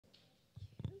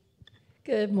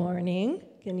Good morning.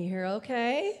 Can you hear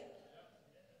okay?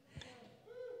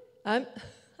 I'm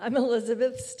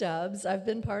Elizabeth Stubbs. I've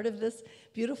been part of this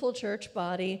beautiful church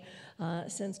body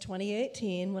since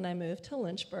 2018 when I moved to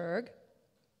Lynchburg.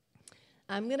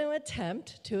 I'm going to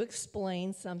attempt to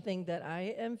explain something that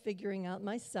I am figuring out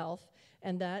myself,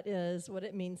 and that is what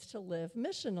it means to live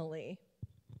missionally.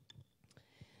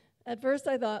 At first,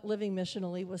 I thought living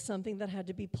missionally was something that had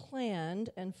to be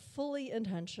planned and fully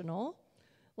intentional,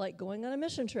 like going on a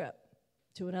mission trip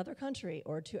to another country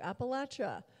or to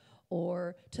Appalachia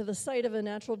or to the site of a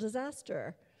natural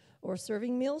disaster or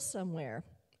serving meals somewhere.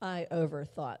 I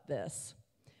overthought this.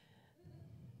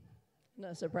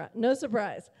 No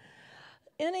surprise.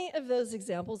 Any of those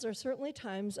examples are certainly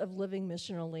times of living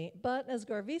missionally, but as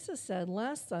Garvisa said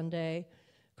last Sunday,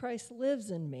 Christ lives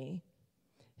in me.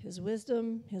 His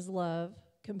wisdom, his love,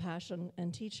 compassion,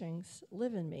 and teachings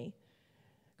live in me.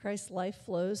 Christ's life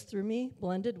flows through me,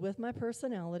 blended with my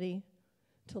personality,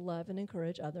 to love and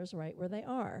encourage others right where they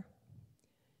are,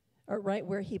 or right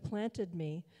where he planted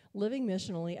me. Living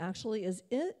missionally actually is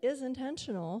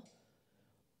intentional.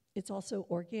 It's also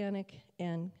organic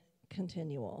and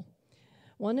continual.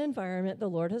 One environment the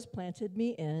Lord has planted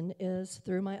me in is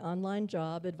through my online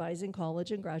job advising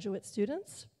college and graduate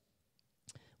students.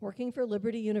 Working for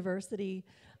Liberty University,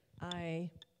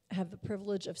 I have the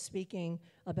privilege of speaking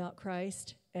about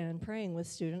Christ and praying with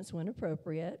students when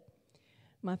appropriate.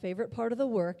 My favorite part of the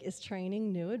work is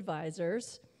training new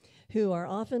advisors who are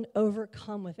often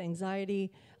overcome with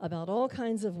anxiety about all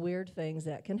kinds of weird things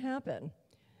that can happen.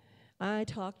 I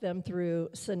talk them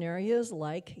through scenarios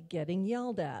like getting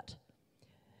yelled at,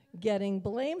 getting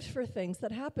blamed for things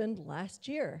that happened last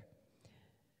year,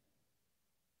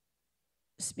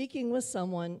 speaking with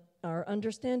someone or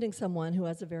understanding someone who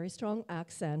has a very strong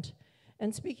accent,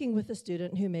 and speaking with a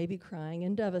student who may be crying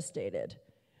and devastated.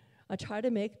 I try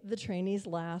to make the trainees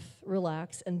laugh,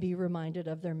 relax, and be reminded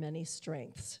of their many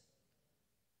strengths.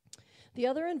 The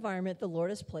other environment the Lord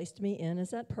has placed me in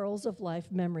is at Pearls of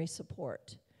Life Memory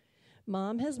Support.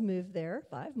 Mom has moved there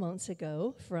 5 months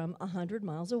ago from 100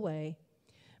 miles away.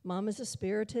 Mom is a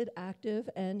spirited, active,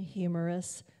 and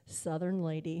humorous Southern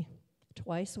lady,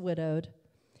 twice widowed.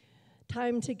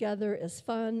 Time together is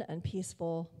fun and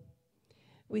peaceful.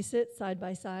 We sit side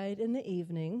by side in the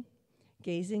evening,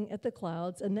 gazing at the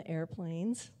clouds and the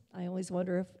airplanes. I always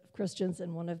wonder if Christian's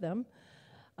in one of them.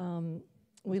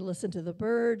 We listen to the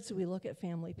birds. We look at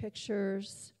family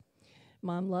pictures.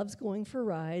 Mom loves going for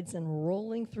rides and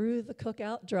rolling through the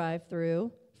cookout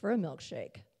drive-thru for a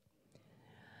milkshake.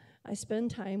 I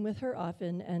spend time with her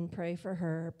often and pray for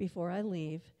her before I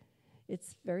leave.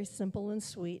 It's very simple and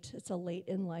sweet. It's a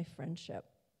late-in-life friendship.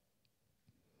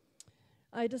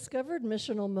 I discovered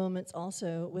missional moments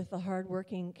also with the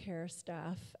hardworking care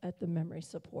staff at the memory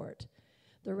support.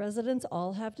 The residents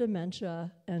all have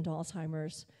dementia and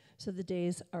Alzheimer's, so the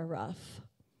days are rough.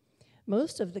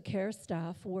 Most of the care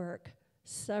staff work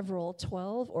several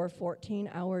 12 or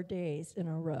 14-hour days in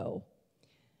a row.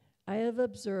 I have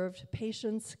observed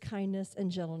patience, kindness, and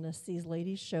gentleness these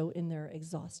ladies show in their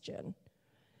exhaustion.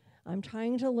 I'm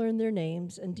trying to learn their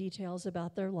names and details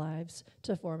about their lives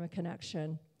to form a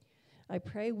connection. I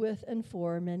pray with and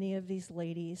for many of these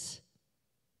ladies.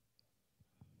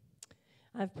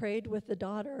 I've prayed with the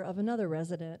daughter of another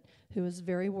resident who is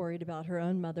very worried about her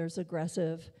own mother's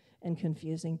aggressive and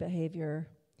confusing behavior.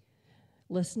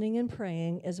 Listening and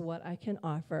praying is what I can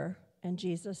offer, and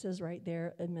Jesus is right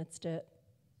there amidst it.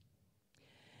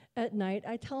 At night,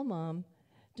 I tell Mom,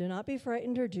 do not be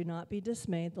frightened or do not be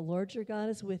dismayed. The Lord your God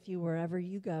is with you wherever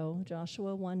you go,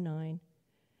 Joshua 1:9.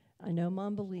 I know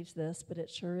Mom believes this, but it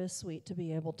sure is sweet to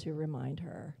be able to remind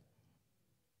her.